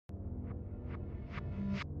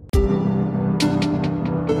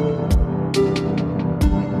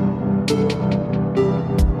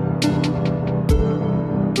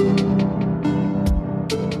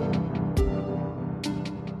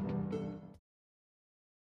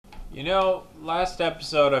You know, last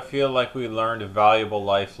episode I feel like we learned a valuable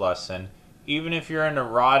life lesson. Even if you're in a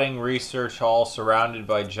rotting research hall surrounded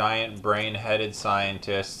by giant brain-headed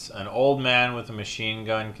scientists, an old man with a machine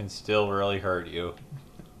gun can still really hurt you.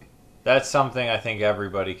 That's something I think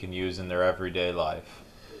everybody can use in their everyday life.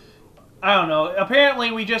 I don't know.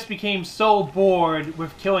 Apparently, we just became so bored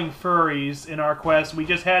with killing furries in our quest, we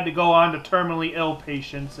just had to go on to terminally ill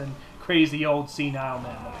patients and crazy old senile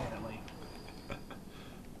men, apparently.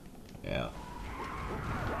 Yeah.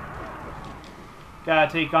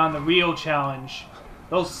 Gotta take on the real challenge.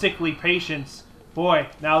 Those sickly patients. Boy,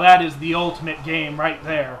 now that is the ultimate game right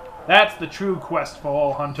there. That's the true quest for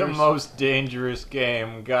all hunters. The most dangerous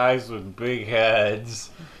game. Guys with big heads.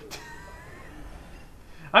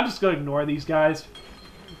 I'm just gonna ignore these guys.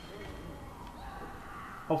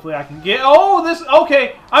 Hopefully I can get... Oh, this...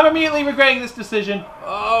 Okay, I'm immediately regretting this decision.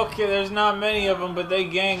 Okay, there's not many of them, but they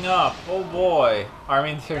gang up. Oh boy. I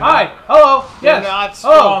mean, they're Hi, not... hello, They're yes. not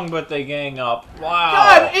strong, but they gang up. Wow.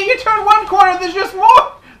 God, you turn one corner, there's just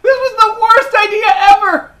more. This was the worst idea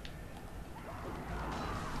ever.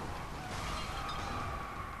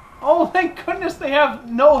 Oh, thank goodness they have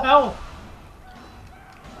no health.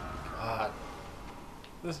 God.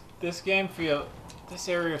 This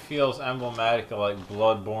area feels emblematic of like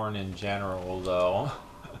Bloodborne in general, though.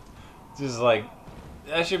 Just like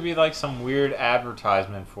that should be like some weird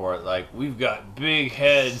advertisement for it. Like, we've got big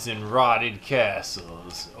heads and rotted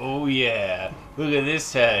castles. Oh yeah, look at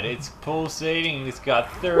this head. It's pulsating. It's got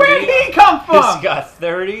 30. Where'd he come from? It's got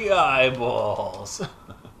 30 eyeballs.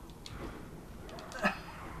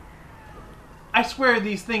 I swear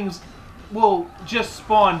these things will just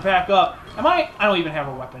spawn back up. I don't even have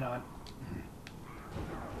a weapon on.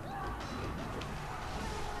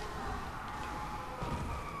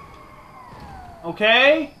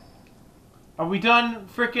 Okay? Are we done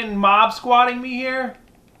frickin' mob squatting me here?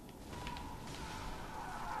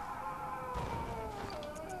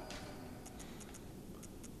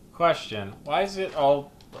 Question: why is it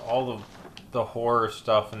all the horror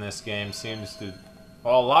stuff in this game seems to...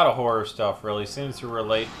 Well, a lot of horror stuff really seems to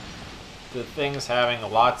relate to things having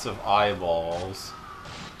lots of eyeballs.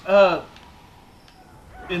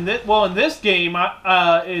 In this game,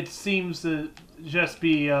 it seems to just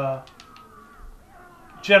be a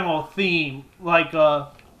general theme, like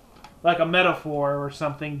a metaphor or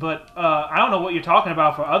something. But I don't know what you're talking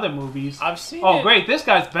about for other movies. I've seen Oh, it. great! This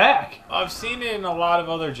guy's back. I've seen it in a lot of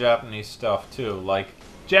other Japanese stuff too, like...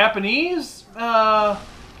 Japanese? Well,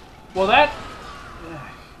 that...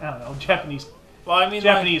 I don't know. Japanese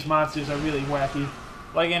monsters are really wacky.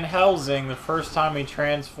 Like in Hellsing, the first time he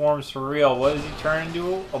transforms for real, what does he turn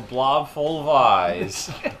into? A blob full of eyes.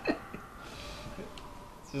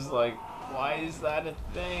 It's just like, why is that a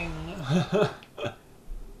thing?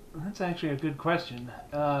 That's actually a good question.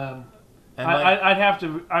 And I'd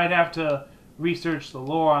have to research the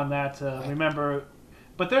lore on that to remember.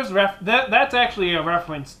 But there's that's actually a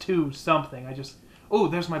reference to something. Oh,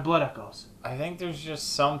 there's my blood echoes. I think there's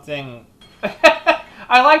just something...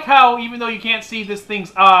 I like how even though you can't see this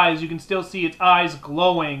thing's eyes, you can still see its eyes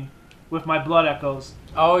glowing with my blood echoes.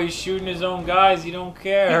 Oh, he's shooting his own guys. He don't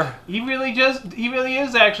care. He really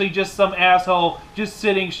is actually just some asshole just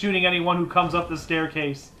sitting shooting anyone who comes up the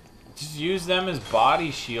staircase. Just use them as body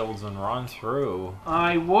shields and run through.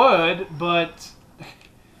 I would, but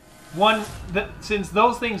since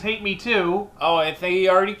those things hate me too. Oh, I think he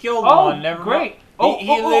already killed one. Never great. Mind.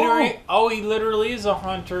 He literally is a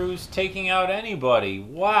hunter who's taking out anybody.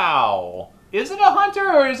 Wow. Is it a hunter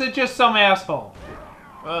or is it just some asshole?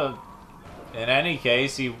 Well, in any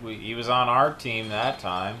case, he was on our team that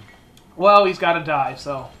time. Well, he's got to die,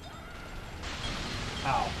 so.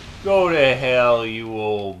 Ow. Go to hell, you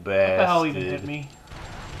old bastard. What the hell even hit me?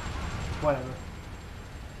 Whatever.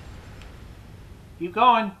 Keep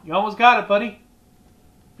going. You almost got it, buddy.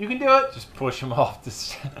 You can do it. Just push him off the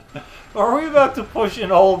steps. Are we about to push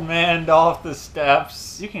an old man off the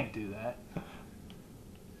steps? You can't do that.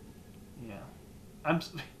 Yeah. This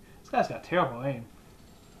guy's got terrible aim.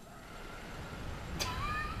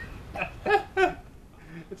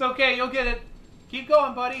 It's okay. You'll get it. Keep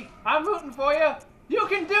going, buddy. I'm rooting for you. You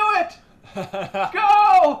can do it.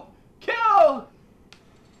 Go! Kill!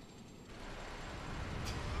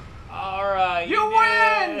 Alright. You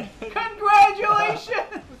win!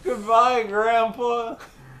 Congratulations! Goodbye, Grandpa.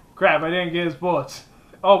 Crap, I didn't get his bullets.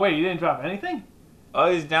 Oh, wait, he didn't drop anything? Oh,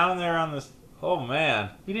 he's down there on this... Oh, man.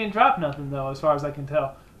 He didn't drop nothing, though, as far as I can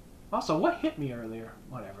tell. Also, what hit me earlier?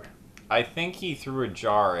 Whatever. I think he threw a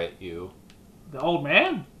jar at you. The old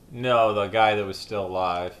man? No, the guy that was still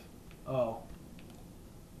alive. Oh.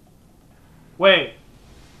 Wait.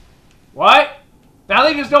 What? Now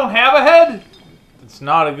they just don't have a head? It's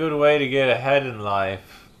not a good way to get ahead in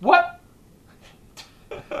life. What?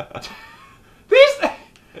 These...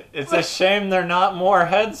 It's a shame they're not more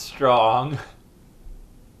headstrong.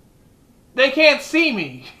 They can't see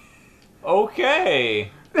me. Okay.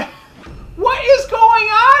 What is going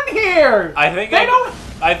on here? I think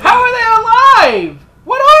How are they alive?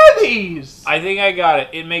 What are these? I think I got it.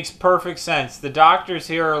 It makes perfect sense. The doctors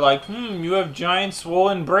here are like, you have giant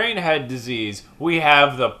swollen brain head disease. We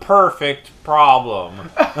have the perfect problem.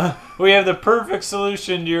 We have the perfect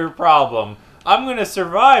solution to your problem. I'm gonna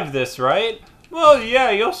survive this, right? Well, yeah,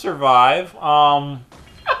 you'll survive.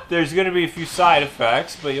 There's gonna be a few side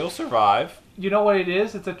effects, but you'll survive. You know what it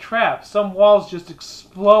is? It's a trap. Some walls just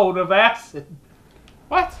explode of acid.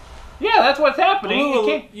 What? Yeah, that's what's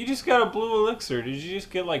happening. You just got a blue elixir. Did you just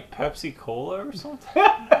get like Pepsi Cola or something?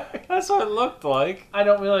 That's what it looked like. I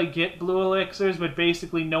don't really get blue elixirs, but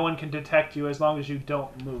basically no one can detect you as long as you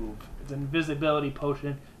don't move. It's an invisibility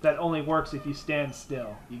potion that only works if you stand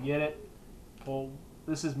still. You get it? Well,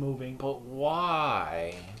 this is moving. But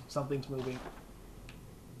why? Something's moving.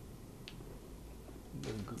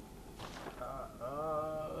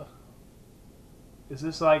 Is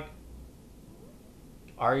this like...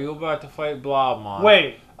 Are you about to fight Blobmon?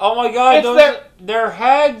 Wait. Oh my god, their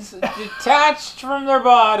heads detached from their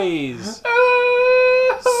bodies.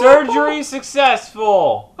 Surgery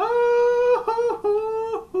successful.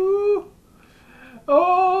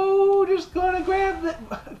 Oh, just gonna grab the...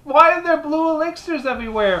 Why are there blue elixirs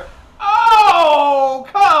everywhere? Oh,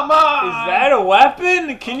 come on. Is that a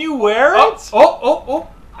weapon? Can you wear it? Oh.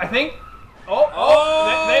 I think...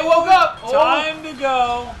 they woke up. Time to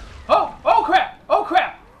go. Oh, crap. Oh,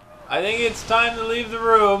 crap. I think it's time to leave the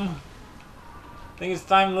room. I think it's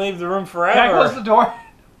time to leave the room forever. Can I close the door?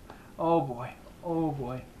 Oh, boy. Oh,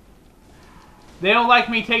 boy. They don't like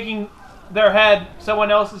me taking their head,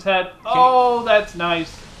 someone else's head. Oh, that's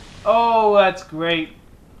nice. Oh, that's great.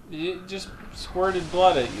 It just squirted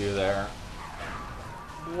blood at you there.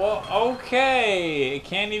 Well, okay. It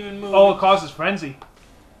can't even move. Oh, it causes frenzy.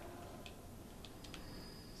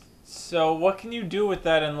 So what can you do with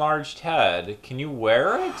that enlarged head? Can you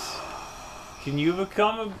wear it? Can you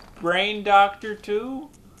become a brain doctor too?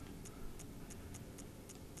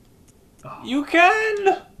 Oh. You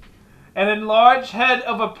can! An enlarged head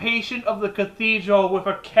of a patient of the cathedral with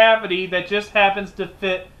a cavity that just happens to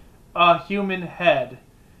fit a human head.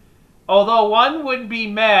 Although one would be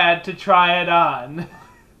mad to try it on.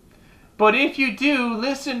 But if you do,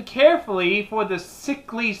 listen carefully for the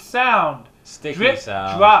sickly sound. Sticky Drip,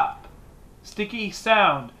 sound. Drop. Sticky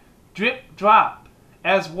sound. Drip, drop.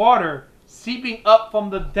 As water seeping up from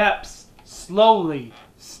the depths. Slowly.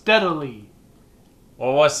 Steadily.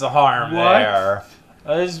 Well, what's the harm there?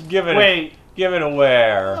 Let's give it give it a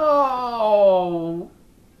wear. Oh.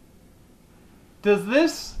 Does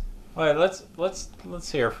this... Wait,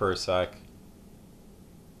 let's hear for a sec.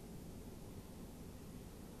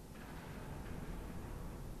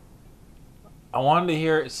 I wanted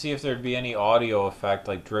to see if there'd be any audio effect,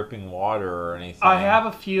 like dripping water or anything. I have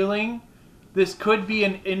a feeling this could be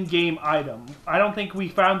an in-game item. I don't think we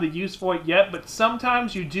found the use for it yet, but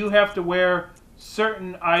sometimes you do have to wear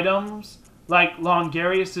certain items, like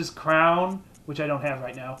Longarius's crown, which I don't have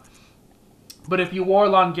right now. But if you wore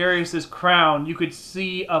Longarius's crown, you could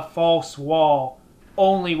see a false wall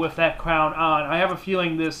only with that crown on. I have a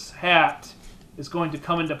feeling this hat is going to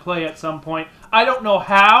come into play at some point. I don't know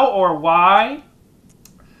how or why,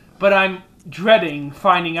 but I'm dreading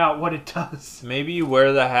finding out what it does. Maybe you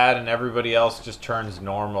wear the hat and everybody else just turns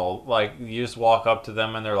normal. Like, you just walk up to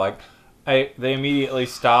them and they're like, they immediately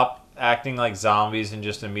stop acting like zombies and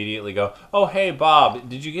just immediately go, oh, hey, Bob,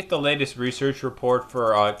 did you get the latest research report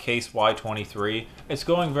for case Y23? It's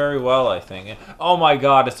going very well, I think. Oh, my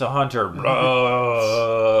God, it's a hunter.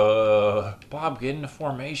 Bob, get into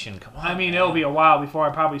formation. Come on, I mean, it'll be a while before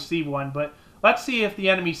I probably see one, but let's see if the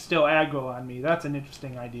enemies still aggro on me. That's an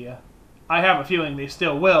interesting idea. I have a feeling they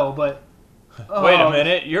still will, but... Wait a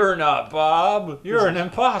minute, you're not Bob. You're an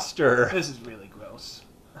imposter. This is really gross.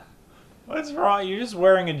 What's wrong? You're just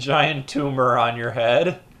wearing a giant tumor on your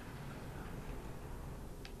head.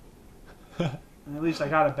 At least I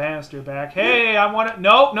got a banister back. Hey, I want to...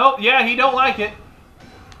 Nope. Yeah, he don't like it.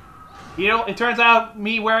 It turns out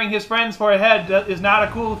me wearing his friends for a head is not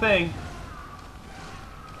a cool thing.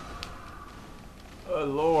 Oh,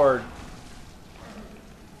 Lord.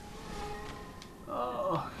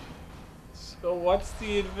 Oh. So what's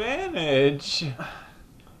the advantage?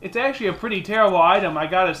 It's actually a pretty terrible item, I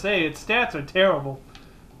gotta say. Its stats are terrible.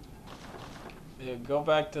 Yeah, go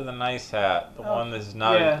back to the nice hat. The one that's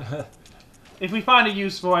not... Yeah. If we find a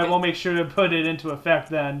use for it, we'll make sure to put it into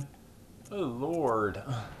effect then. Oh, Lord.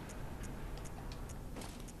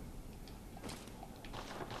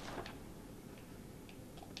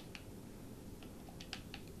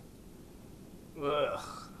 Ugh.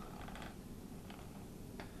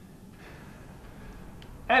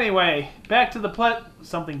 Anyway, back to the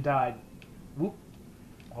something died. Whoop.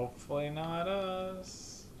 Hopefully not us.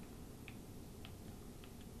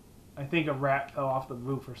 I think a rat fell off the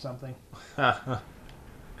roof or something.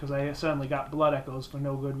 Because I suddenly got blood echoes for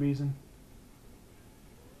no good reason.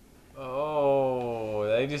 Oh,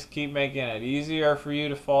 they just keep making it easier for you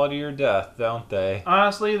to fall to your death, don't they?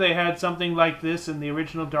 Honestly, they had something like this in the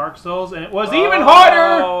original Dark Souls, and it was even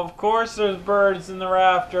harder! Oh, of course there's birds in the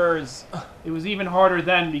rafters. It was even harder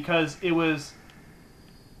then because it was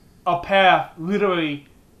a path, literally,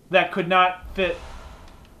 that could not fit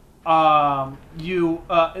it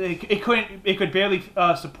could barely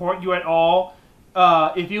support you at all.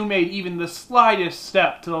 If you made even the slightest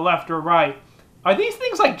step to the left or right. Are these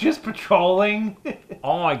things like just patrolling?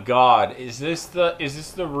 Oh my God! Is this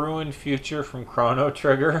the ruined future from Chrono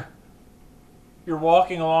Trigger? You're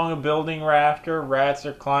walking along a building rafter. Rats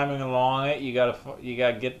are climbing along it. You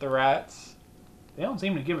gotta get the rats. They don't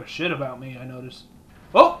seem to give a shit about me. I noticed.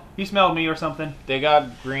 Oh, he smelled me or something. They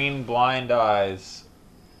got green blind eyes.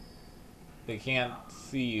 They can't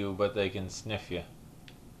see you, but they can sniff you.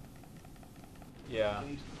 Yeah.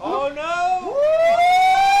 Oh no!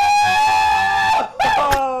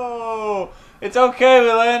 Oh! It's okay,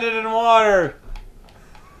 we landed in water.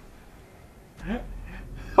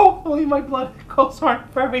 Hopefully my blood echoes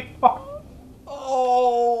aren't very far.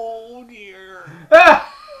 Oh dear.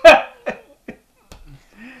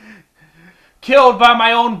 Killed by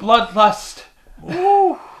my own bloodlust.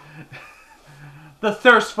 Ooh. The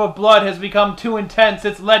thirst for blood has become too intense.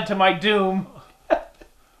 It's led to my doom.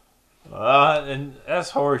 And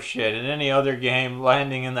that's horseshit. In any other game,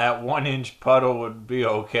 landing in that 1-inch puddle would be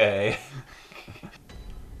okay.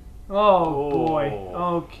 Oh boy.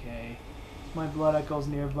 Okay. Is my blood echoes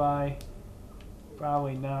nearby?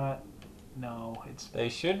 Probably not. No, it's... They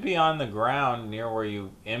should be on the ground near where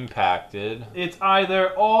you impacted. It's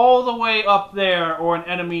either all the way up there or an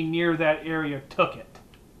enemy near that area took it.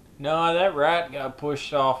 No, that rat got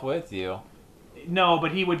pushed off with you. No,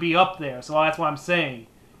 but he would be up there, so that's what I'm saying.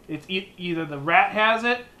 It's either the rat has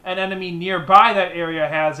it, an enemy nearby that area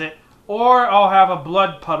has it, or I'll have a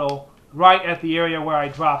blood puddle right at the area where I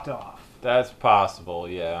dropped off. That's possible,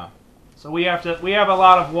 yeah. So we have a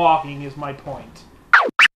lot of walking is my point.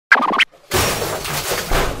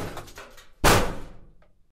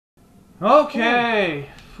 Okay.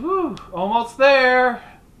 Whew, almost there.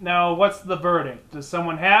 Now, what's the verdict? Does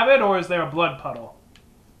someone have it, or is there a blood puddle?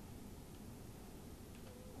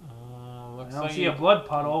 I don't see a blood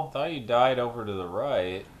puddle. I thought you died over to the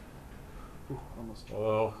right. Ooh, almost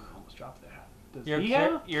dropped there. Does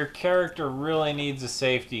Your character really needs a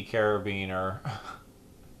safety carabiner.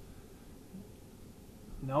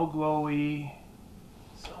 No glowy.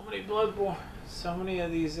 So many Bloodborne. So many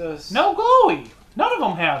of these. No glowy. None of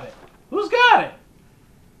them have it. Who's got it?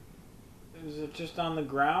 Is it just on the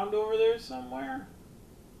ground over there somewhere?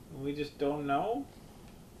 We just don't know?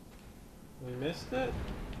 We missed it?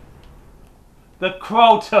 The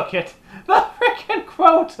crow took it. The freaking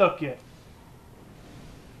crow took it.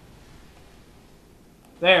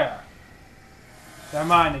 There. They're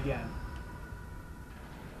mine again.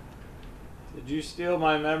 Did you steal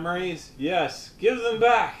my memories? Yes. Give them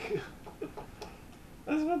back.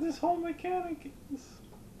 That's what this whole mechanic is.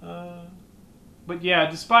 But yeah,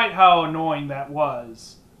 despite how annoying that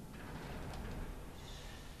was.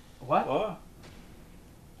 What? What?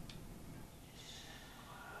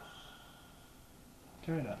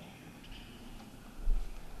 Turn it up.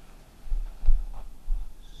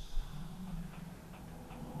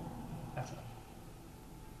 That's up.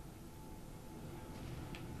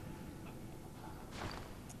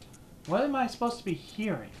 What am I supposed to be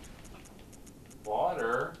hearing?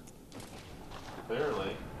 Water.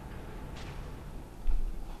 Clearly.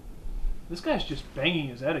 This guy's just banging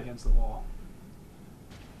his head against the wall.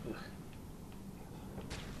 Ugh.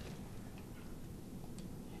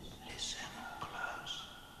 Listen close,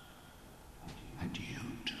 and you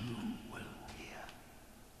too will hear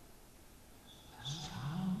the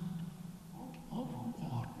sound of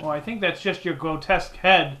water. Well, I think that's just your grotesque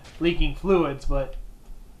head leaking fluids, but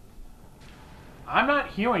I'm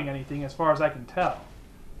not hearing anything as far as I can tell.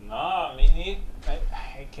 No, I mean,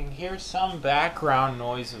 I can hear some background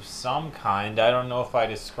noise of some kind. I don't know if I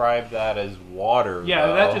describe that as water, Yeah,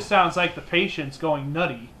 though. that just sounds like the patients going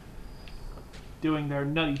nutty. Doing their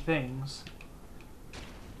nutty things.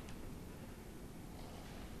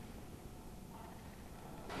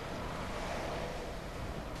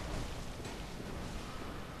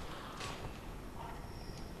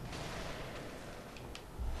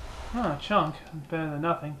 Huh, chunk. Better than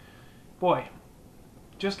nothing. Boy,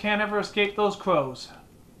 just can't ever escape those crows.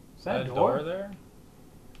 Is that a door? there?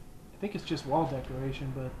 I think it's just wall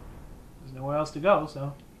decoration, but there's nowhere else to go,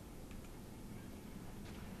 so.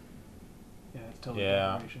 Yeah, it's totally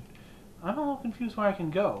decoration. I'm a little confused where I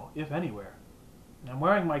can go, if anywhere. And I'm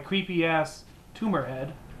wearing my creepy ass tumor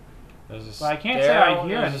head. There's But I can't say I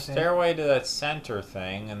hear there's anything. a stairway to that center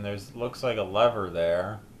thing, and looks like a lever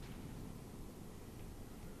there.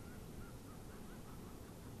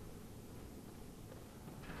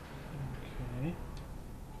 Okay.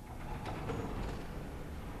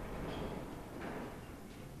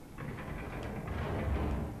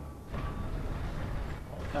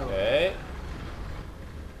 Okay.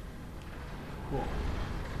 Cool.